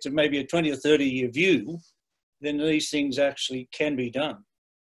context of maybe a 20 or 30 year view, then these things actually can be done.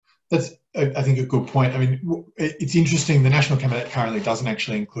 That's, I think, a good point. I mean, it's interesting. The National Cabinet currently doesn't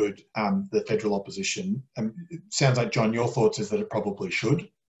actually include the federal opposition. It sounds like, John, your thoughts is that it probably should.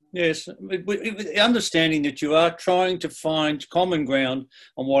 Yes, understanding that you are trying to find common ground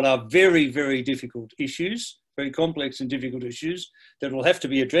on what are very, very difficult issues, very complex and difficult issues that will have to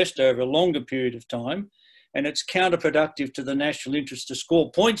be addressed over a longer period of time. And it's counterproductive to the national interest to score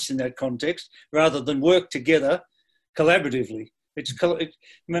points in that context rather than work together collaboratively.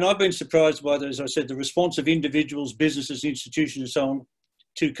 I've been surprised by, as I said, the response of individuals, businesses, institutions and so on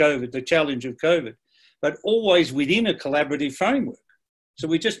to COVID, the challenge of COVID, but always within a collaborative framework. So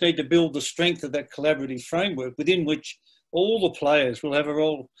we just need to build the strength of that collaborative framework within which all the players will have a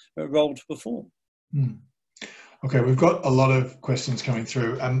role to perform. Okay, we've got a lot of questions coming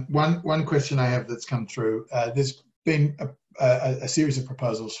through. One question I have that's come through, there's been a series of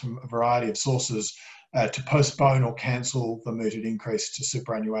proposals from a variety of sources to postpone or cancel the mooted increase to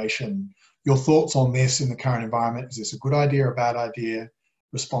superannuation. Your thoughts on this in the current environment? Is this a good idea or a bad idea?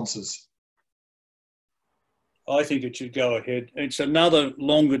 Responses? I think it should go ahead. It's another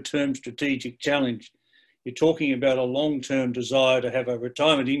longer term strategic challenge. You're talking about a long-term desire to have a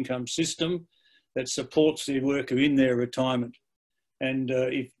retirement income system that supports the worker in their retirement. And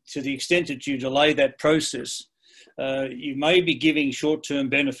if, to the extent that you delay that process, you may be giving short-term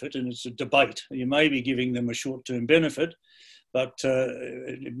benefit, and it's a debate. You may be giving them a short-term benefit, but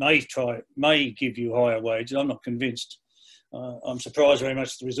it may give you higher wages. I'm not convinced. I'm surprised very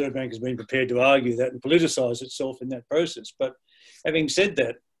much the Reserve Bank has been prepared to argue that and politicise itself in that process. But having said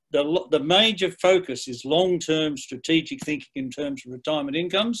that, the major focus is long-term strategic thinking in terms of retirement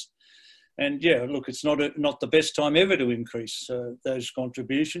incomes. And yeah, look, it's not the best time ever to increase those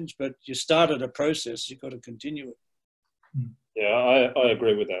contributions, but you started a process, you've got to continue it. Yeah, I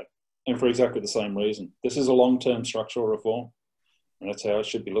agree with that. And for exactly the same reason. This is a long-term structural reform, and that's how it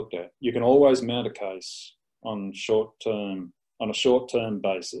should be looked at. You can always mount a case on a short-term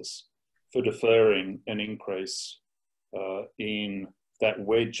basis for deferring an increase in that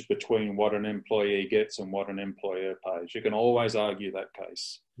wedge between what an employee gets and what an employer pays. You can always argue that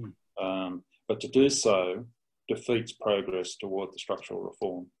case. But to do so defeats progress toward the structural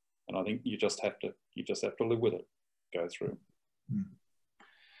reform. And I think you just have to live with it, go through.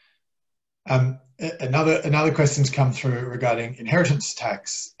 Another question's come through regarding inheritance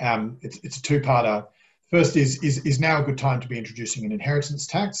tax. It's a two-parter. First is now a good time to be introducing an inheritance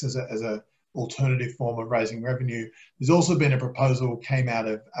tax as a alternative form of raising revenue. There's also been a proposal came out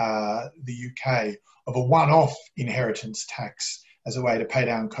of the UK of a one-off inheritance tax as a way to pay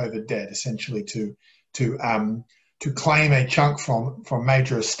down COVID debt, essentially to claim a chunk from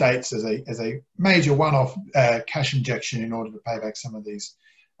major estates as a major one-off cash injection in order to pay back some of these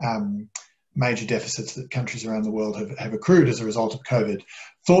major deficits that countries around the world have accrued as a result of COVID.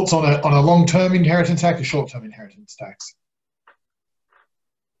 Thoughts on a long-term inheritance tax, a short-term inheritance tax?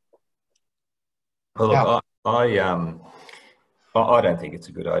 Well, look, I don't think it's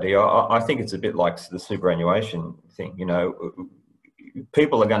a good idea. I think it's a bit like the superannuation thing. You know,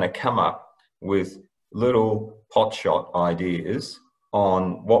 people are going to come up with little potshot ideas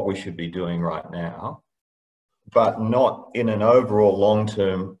on what we should be doing right now, but not in an overall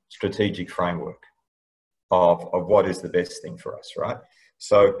long-term strategic framework of what is the best thing for us, right?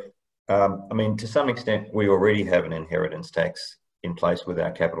 So, I mean, to some extent, we already have an inheritance tax in place with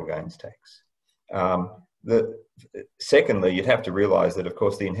our capital gains tax. Secondly, you'd have to realise that, of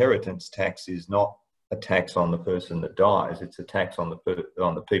course, the inheritance tax is not a tax on the person that dies. It's a tax on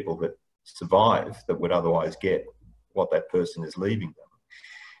the people that survive that would otherwise get what that person is leaving them.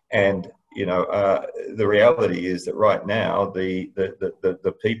 And you know, the reality is that right now the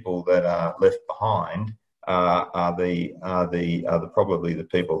people that are left behind are probably the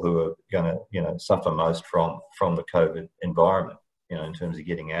people who are going to suffer most from the COVID environment, in terms of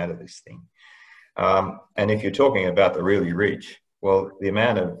getting out of this thing. And if you're talking about the really rich, well, the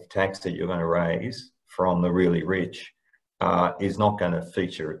amount of tax that you're going to raise from the really rich is not going to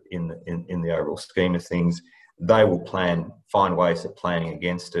feature in the overall scheme of things. They will find ways of planning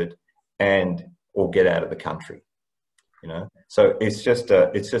against it, or get out of the country. So it's just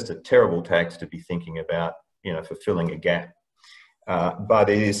a terrible tax to be thinking about, fulfilling a gap. But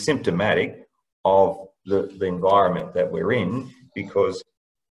it is symptomatic of the environment that we're in, because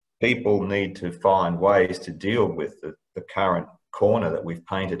people need to find ways to deal with the current corner that we've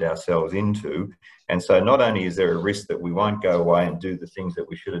painted ourselves into. And so not only is there a risk that we won't go away and do the things that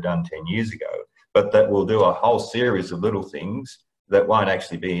we should have done 10 years ago, but that we'll do a whole series of little things that won't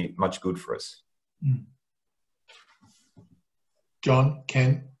actually be much good for us. John,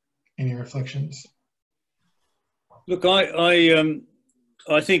 Ken, any reflections? Look, I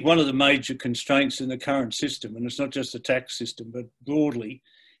think one of the major constraints in the current system, and it's not just the tax system, but broadly,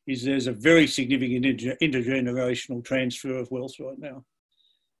 is there's a very significant intergenerational transfer of wealth right now.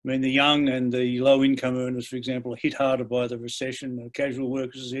 I mean, the young and the low-income earners, for example, are hit harder by the recession. The casual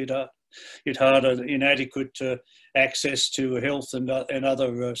workers are hit harder, inadequate access to health and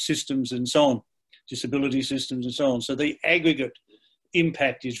other systems and so on, disability systems and so on. So the aggregate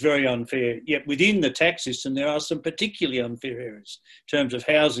impact is very unfair. Yet within the tax system, there are some particularly unfair areas in terms of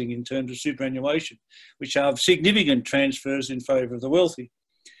housing, in terms of superannuation, which have significant transfers in favour of the wealthy.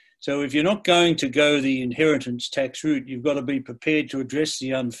 So if you're not going to go the inheritance tax route, you've got to be prepared to address the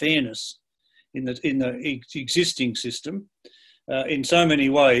unfairness in the existing system in so many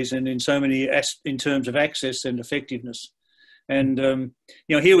ways, and in terms of access and effectiveness. And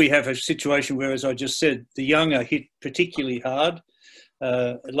here we have a situation where, as I just said, the young are hit particularly hard.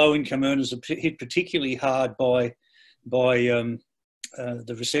 Low-income earners are hit particularly hard by the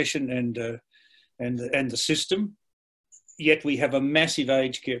recession and the system. Yet we have a massive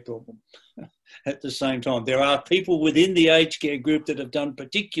aged care problem at the same time. There are people within the aged care group that have done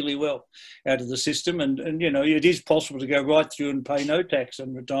particularly well out of the system, and it is possible to go right through and pay no tax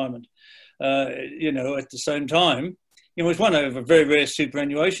on retirement. At the same time, it's one of a very rare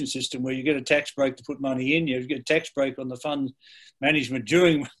superannuation system where you get a tax break to put money in, you get a tax break on the fund management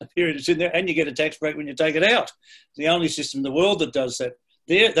during the period it's in there, and you get a tax break when you take it out. It's the only system in the world that does that.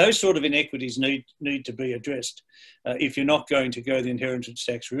 Those sort of inequities need to be addressed if you're not going to go the inheritance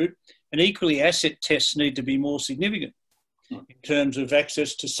tax route. And equally, asset tests need to be more significant in terms of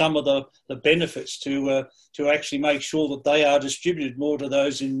access to some of the benefits to actually make sure that they are distributed more to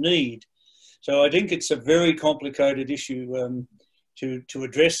those in need. So I think it's a very complicated issue to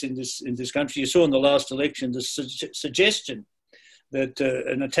address in this country. You saw in the last election the suggestion that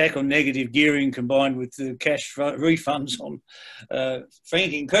an attack on negative gearing combined with the cash refunds on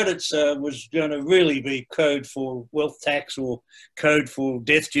franking credits was going to really be code for wealth tax or code for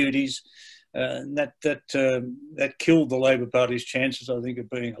death duties. And that killed the Labor Party's chances, I think, of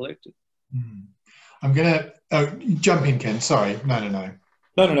being elected. I'm going to jump in, Ken. Sorry. No.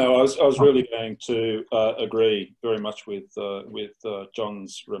 No. I was really going to agree very much with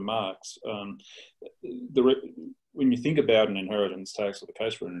John's remarks. When you think about an inheritance tax, or the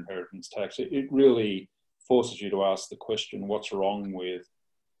case for an inheritance tax, it really forces you to ask the question: what's wrong with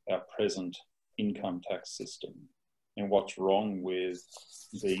our present income tax system and what's wrong with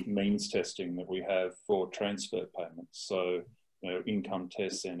the means testing that we have for transfer payments. So, income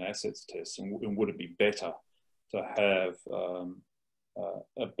tests and assets tests, and would it be better to have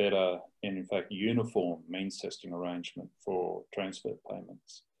a better and in fact uniform means testing arrangement for transfer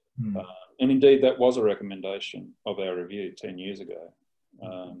payments? And indeed, that was a recommendation of our review 10 years ago.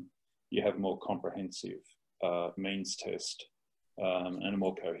 You have a more comprehensive means test and a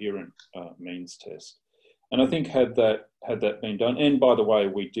more coherent means test. And I think had that been done, and by the way,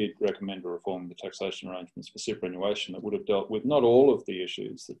 we did recommend a reform of the taxation arrangements for superannuation that would have dealt with not all of the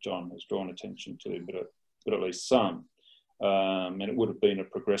issues that John has drawn attention to, but at least some. And it would have been a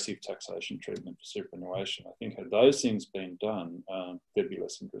progressive taxation treatment for superannuation. I think had those things been done, there'd be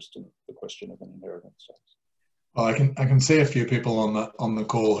less interest in the question of an inheritance tax. Well, I can see a few people on the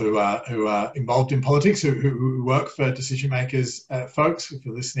call who are involved in politics, who work for decision makers. Folks, if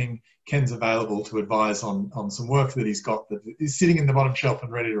you're listening, Ken's available to advise on some work that he's got that is sitting in the bottom shelf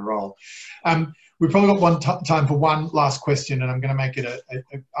and ready to roll. We've probably got time for one last question, and I'm going to make it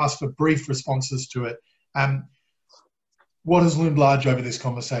ask for brief responses to it. What has loomed large over this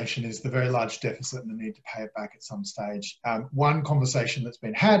conversation is the very large deficit and the need to pay it back at some stage. One conversation that's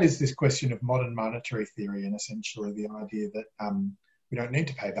been had is this question of modern monetary theory, and essentially the idea that we don't need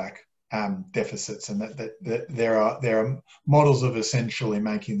to pay back deficits, and that there are models of essentially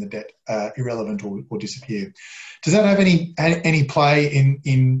making the debt irrelevant or disappear. Does that have any play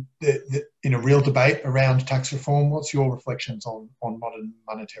in a real debate around tax reform? What's your reflections on modern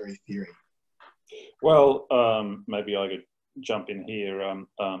monetary theory? Well, maybe I could jump in here.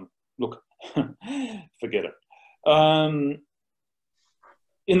 Look, forget it.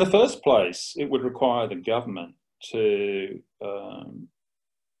 In the first place, it would require the government to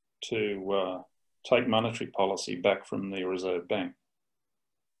take monetary policy back from the Reserve Bank.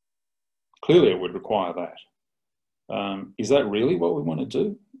 Clearly, it would require that. Is that really what we want to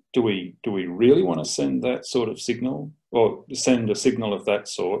do? Do we really want to send that sort of signal, or send a signal of that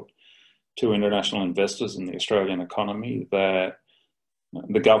sort to international investors in the Australian economy, that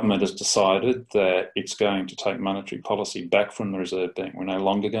the government has decided that it's going to take monetary policy back from the Reserve Bank? We're no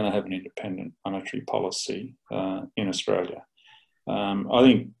longer going to have an independent monetary policy in Australia. I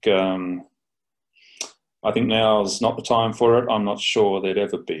think now is not the time for it. I'm not sure there'd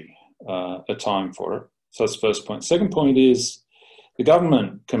ever be a time for it. So that's the first point. Second point is the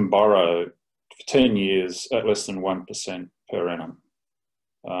government can borrow for 10 years at less than 1% per annum.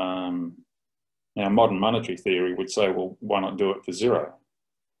 Now, modern monetary theory would say, well, why not do it for zero?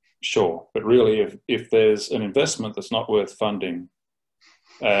 Sure, but really, if there's an investment that's not worth funding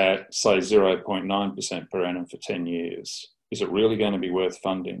at, say, 0.9% per annum for 10 years, is it really going to be worth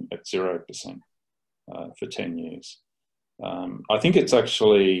funding at 0% for 10 years? I think it's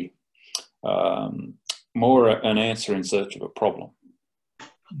actually more an answer in search of a problem.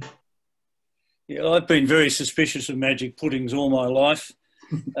 Yeah, I've been very suspicious of magic puddings all my life.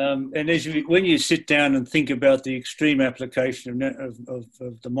 And when you sit down and think about the extreme application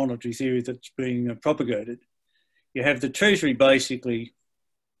of the monetary theory that's being propagated, you have the Treasury basically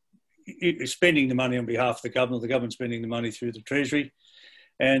spending the money on behalf of the government spending the money through the Treasury,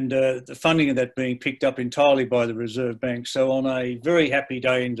 and the funding of that being picked up entirely by the Reserve Bank. So on a very happy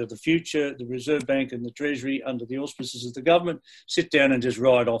day into the future, the Reserve Bank and the Treasury, under the auspices of the government, sit down and just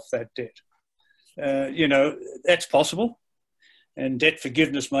write off that debt. That's possible. And debt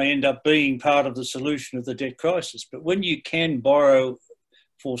forgiveness may end up being part of the solution of the debt crisis. But when you can borrow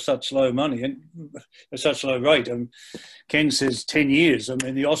for such low money and such low rate, Ken says 10 years. I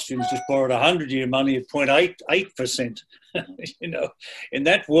mean, the Austrians just borrowed 100-year money at 0.88%. In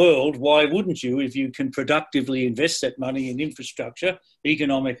that world, why wouldn't you, if you can productively invest that money in infrastructure,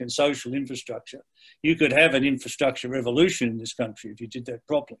 economic and social infrastructure? You could have an infrastructure revolution in this country if you did that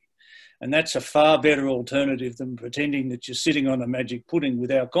properly. And that's a far better alternative than pretending that you're sitting on a magic pudding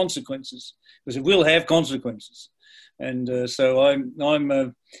without consequences, because it will have consequences. And so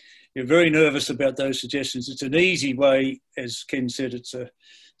I'm very nervous about those suggestions. It's an easy way, as Ken said, it's a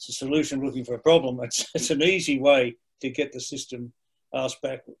solution looking for a problem. It's an easy way to get the system ass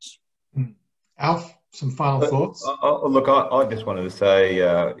backwards. Alf, some final thoughts? Look, I just wanted to say,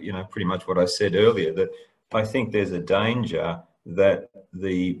 pretty much what I said earlier, that I think there's a danger that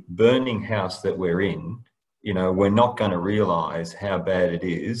the burning house that we're in, we're not going to realise how bad it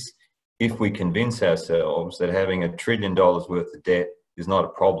is if we convince ourselves that having $1 trillion worth of debt is not a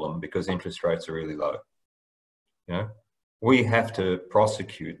problem because interest rates are really low. We have to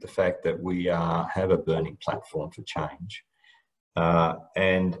prosecute the fact that we have a burning platform for change,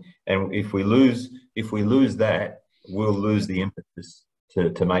 and if we lose that, we'll lose the impetus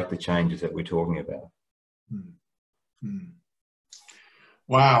to make the changes that we're talking about.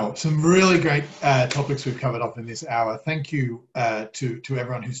 Wow, some really great topics we've covered off in this hour. Thank you to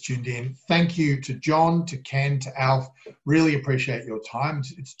everyone who's tuned in. Thank you to John, to Ken, to Alf. Really appreciate your time.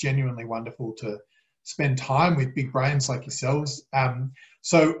 It's genuinely wonderful to spend time with big brains like yourselves.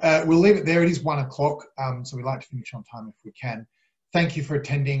 So we'll leave it there. It is 1 o'clock, so we like to finish on time if we can. Thank you for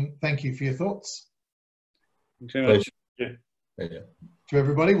attending. Thank you for your thoughts. Thanks very much. Yeah. To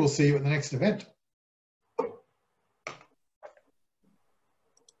everybody, we'll see you at the next event.